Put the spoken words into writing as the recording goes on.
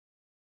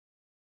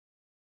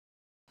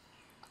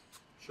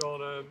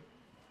Shaun, a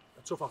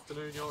tough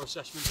afternoon, your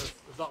assessment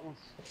of that one?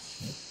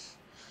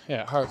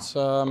 Yeah, it hurts.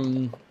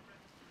 Do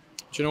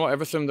you know what?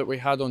 Everything that we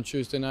had on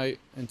Tuesday night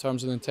in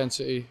terms of the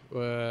intensity,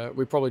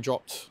 we probably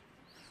dropped,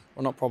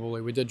 or not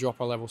probably, we did drop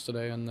our levels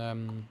today, and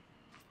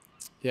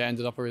yeah, it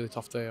ended up a really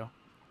tough day. Yeah.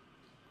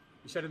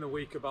 You said in the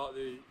week about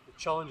the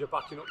challenge of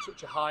backing up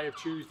such a high of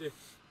Tuesday.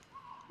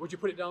 Would you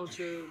put it down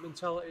to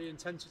mentality,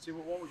 intensity?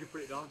 What would you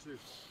put it down to today?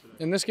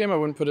 In this game, I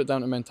wouldn't put it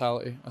down to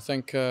mentality. I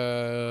think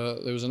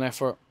there was an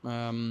effort.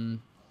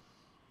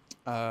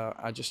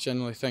 I just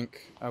generally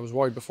think I was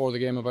worried before the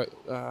game about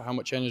how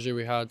much energy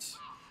we had.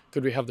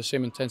 Could we have the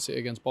same intensity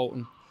against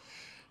Bolton?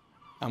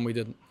 And we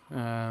didn't.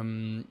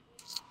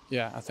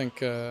 Yeah, I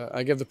think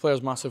I give the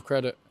players massive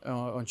credit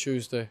on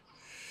Tuesday.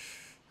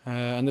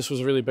 And this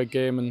was a really big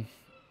game, and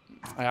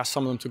I asked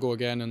some of them to go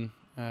again,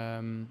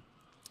 and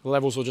the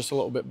levels were just a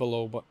little bit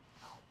below. But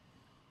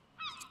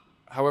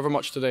however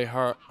much today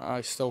hurt,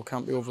 I still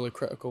can't be overly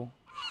critical.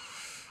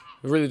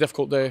 A really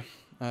difficult day.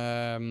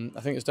 I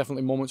think there's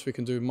definitely moments we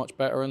can do much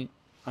better in,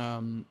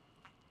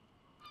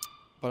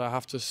 but I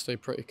have to stay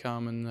pretty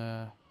calm.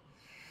 And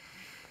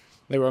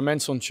they were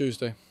immense on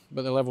Tuesday,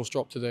 but the levels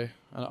dropped today,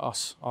 and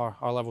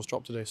our levels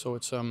dropped today. So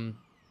it's a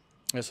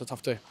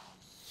tough day.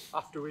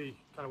 After we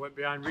kind of went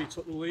behind,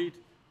 retook the lead,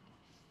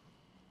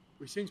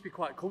 we seemed to be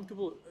quite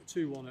comfortable at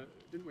 2-1,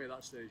 didn't we, at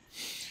that stage?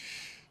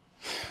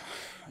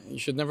 You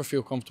should never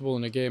feel comfortable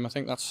in a game. I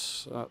think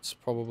that's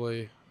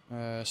probably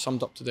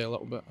summed up today a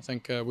little bit. I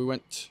think we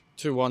went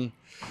 2-1,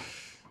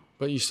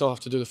 but you still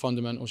have to do the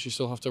fundamentals. You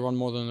still have to run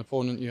more than an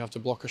opponent. You have to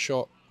block a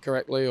shot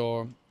correctly,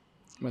 or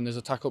when there's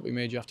a tackle to be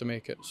made, you have to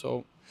make it.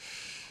 So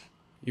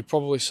you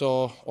probably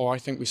saw, or I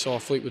think we saw, a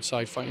Fleetwood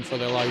side fighting for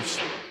their lives.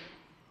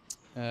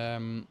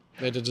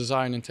 They had a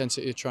desire and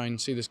intensity to try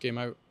and see this game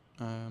out,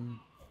 and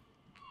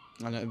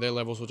their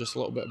levels were just a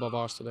little bit above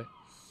ours today.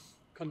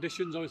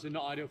 Conditions obviously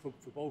not ideal for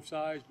both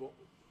sides, but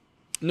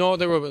no,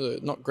 they were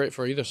not great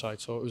for either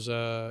side. So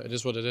it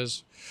is what it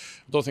is.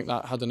 I don't think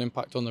that had an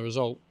impact on the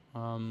result.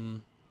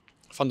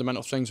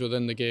 Fundamental things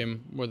within the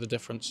game were the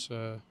difference.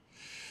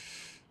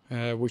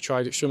 We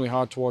tried extremely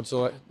hard towards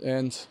the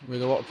end. We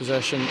had a lot of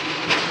possession,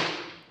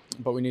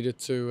 but we needed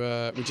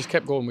to. We just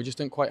kept going. We just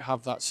didn't quite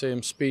have that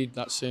same speed,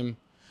 that same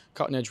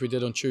cutting edge we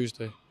did on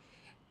Tuesday.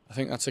 I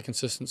think that's a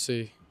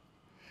consistency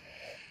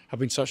I've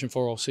been searching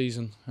for all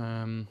season.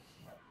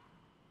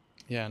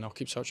 Yeah, and I'll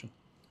keep searching.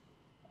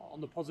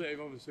 On the positive,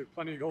 obviously,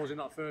 plenty of goals in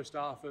that first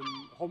half, and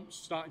Hump's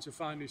starting to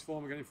find his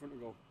form again in front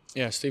of goal.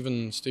 Yeah,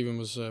 Stephen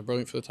was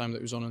brilliant for the time that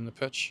he was on the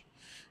pitch.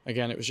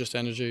 Again, it was just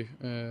energy.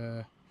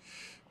 And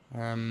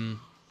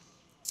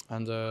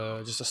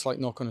just a slight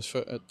knock on his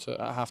foot at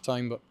half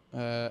time, but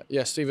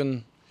yeah,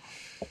 Stephen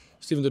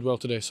did well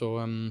today. So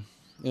in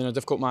a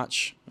difficult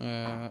match,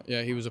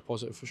 yeah, he was a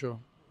positive for sure.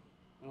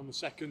 And on the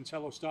second,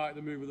 Tello started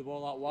the move with the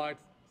ball out wide,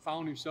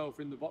 found himself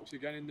in the box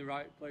again, in the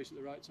right place at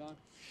the right time.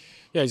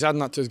 Yeah, he's adding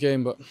that to his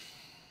game, but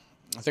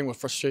I think what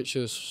frustrates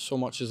us so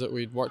much is that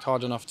we'd worked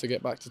hard enough to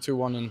get back to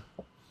 2-1, and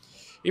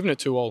even at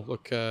 2-2,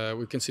 look,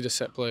 we conceded a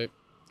set play.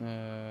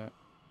 And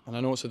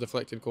I know it's a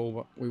deflected goal,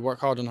 but we work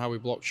hard on how we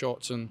block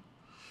shots, and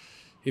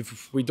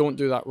if we don't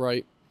do that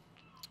right,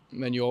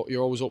 then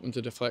you're always open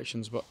to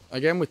deflections. But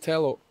again, with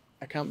Tello,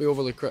 I can't be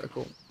overly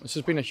critical. This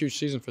has been a huge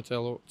season for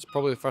Tello. It's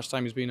probably the first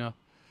time he's been a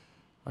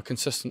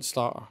consistent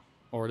starter,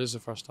 or it is the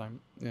first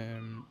time.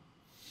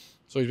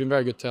 So he's been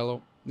very good,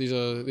 Tello. These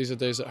are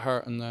days that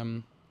hurt,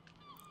 and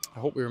I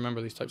hope we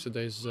remember these types of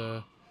days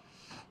in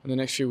the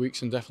next few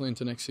weeks and definitely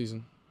into next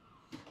season.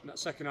 In that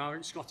second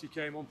half, Scotty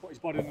came on, put his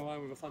body in the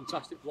line with a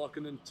fantastic block,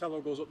 and then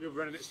Tello goes up the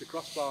other end and hits the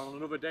crossbar. On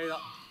another day, that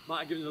might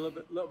have given us a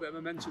little bit of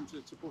momentum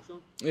to push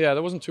on. Yeah,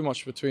 there wasn't too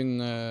much between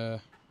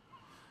the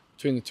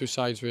two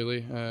sides,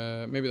 really.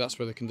 Maybe that's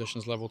where the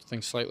conditions levelled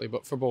things slightly,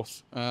 but for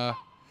both, yeah,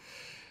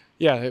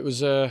 it was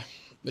the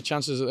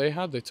chances that they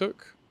had, they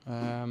took,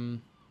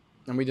 and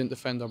we didn't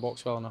defend our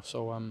box well enough.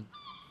 So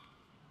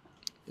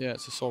yeah,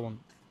 it's a sore one.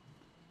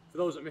 For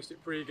those that missed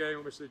it pre-game,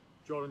 obviously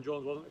Jordan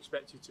Jones wasn't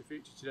expected to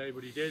feature today,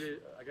 but he did.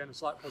 Again, a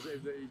slight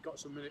positive that he got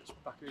some minutes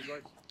back in his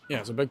race. Yeah,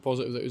 it's a big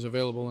positive that he was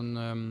available,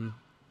 and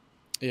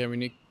yeah, we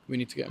need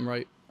to get him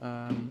right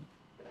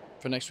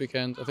for next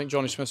weekend. I think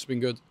Johnny Smith's been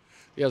good.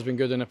 He has been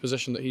good in a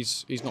position that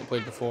he's not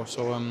played before.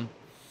 So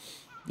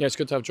yeah, it's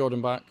good to have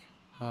Jordan back.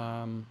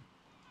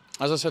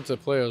 As I said to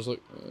the players, look,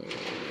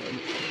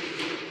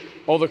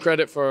 all the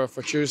credit for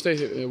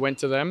Tuesday went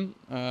to them.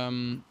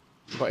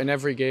 But in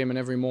every game, in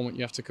every moment,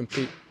 you have to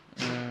compete.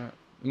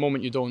 The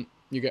moment you don't,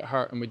 you get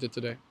hurt, and we did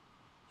today.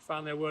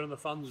 Finally, a word on the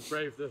fans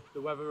brave the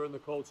weather and the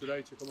cold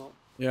today to come out.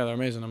 Yeah, they're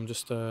amazing. I'm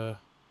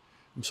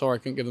sorry I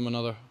couldn't give them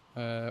another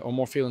or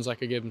more feelings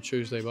like I gave them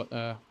Tuesday, but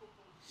yeah,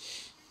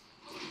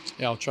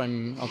 I'll try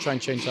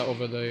and change that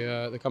over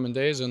the coming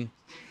days, and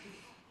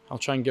I'll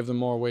try and give them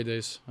more away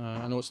days.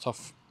 I know it's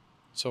tough,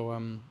 so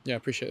yeah, I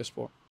appreciate the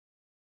support.